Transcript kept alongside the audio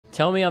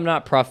Tell me I'm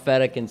not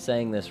prophetic in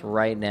saying this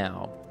right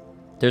now.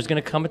 There's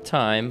going to come a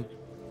time,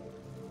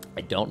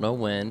 I don't know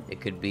when, it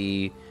could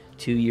be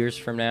 2 years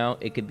from now,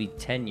 it could be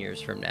 10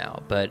 years from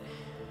now, but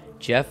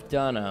Jeff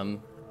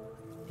Dunham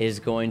is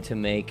going to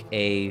make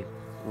a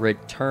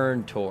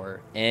return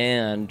tour,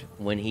 and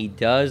when he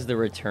does the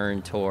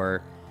return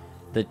tour,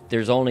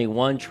 there's only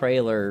one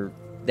trailer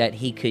that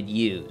he could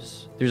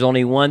use. There's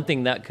only one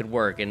thing that could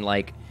work, and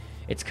like,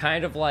 it's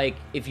kind of like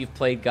if you've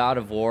played God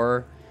of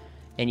War,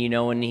 and you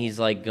know when he's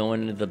like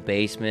going into the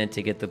basement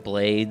to get the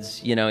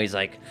blades, you know, he's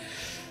like,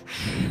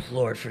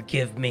 Lord,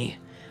 forgive me.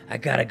 I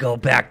gotta go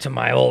back to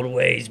my old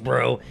ways,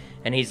 bro.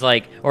 And he's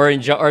like, or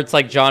it's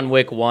like John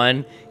Wick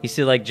 1. You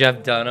see like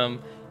Jeff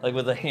Dunham, like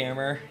with a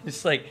hammer,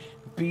 just like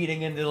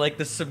beating into like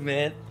the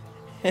cement.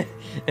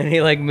 And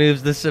he like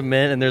moves the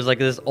cement, and there's like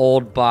this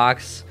old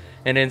box,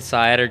 and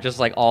inside are just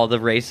like all the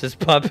racist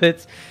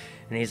puppets.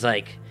 And he's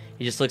like,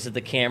 he just looks at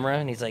the camera,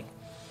 and he's like,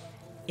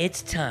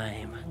 it's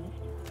time.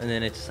 And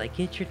then it's just like,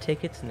 get your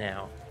tickets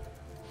now.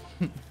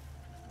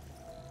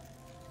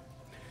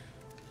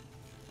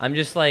 I'm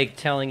just like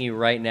telling you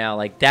right now,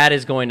 like that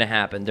is going to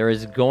happen. There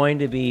is going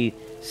to be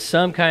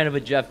some kind of a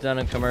Jeff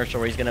Dunham commercial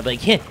where he's going to be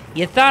like, yeah,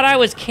 you thought I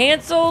was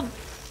canceled?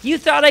 You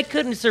thought I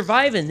couldn't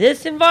survive in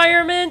this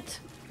environment?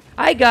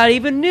 I've got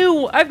even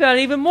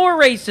more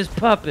racist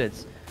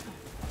puppets.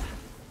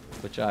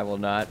 Which I will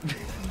not.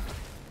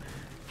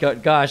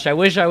 Gosh, I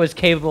wish I was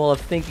capable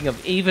of thinking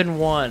of even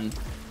one.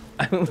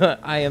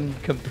 I am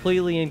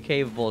completely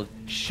incapable.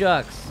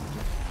 Shucks.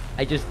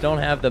 I just don't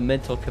have the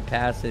mental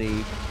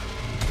capacity.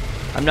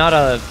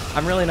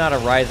 I'm really not a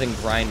rising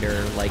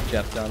grinder like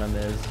Jeff Dunham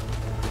is.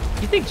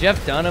 You think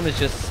Jeff Dunham is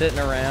just sitting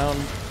around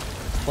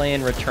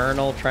playing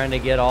Returnal, trying to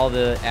get all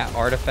the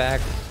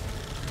artifacts?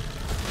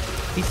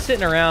 He's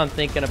sitting around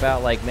thinking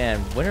about like, man,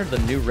 when are the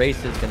new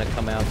races gonna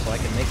come out so I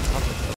can make comics?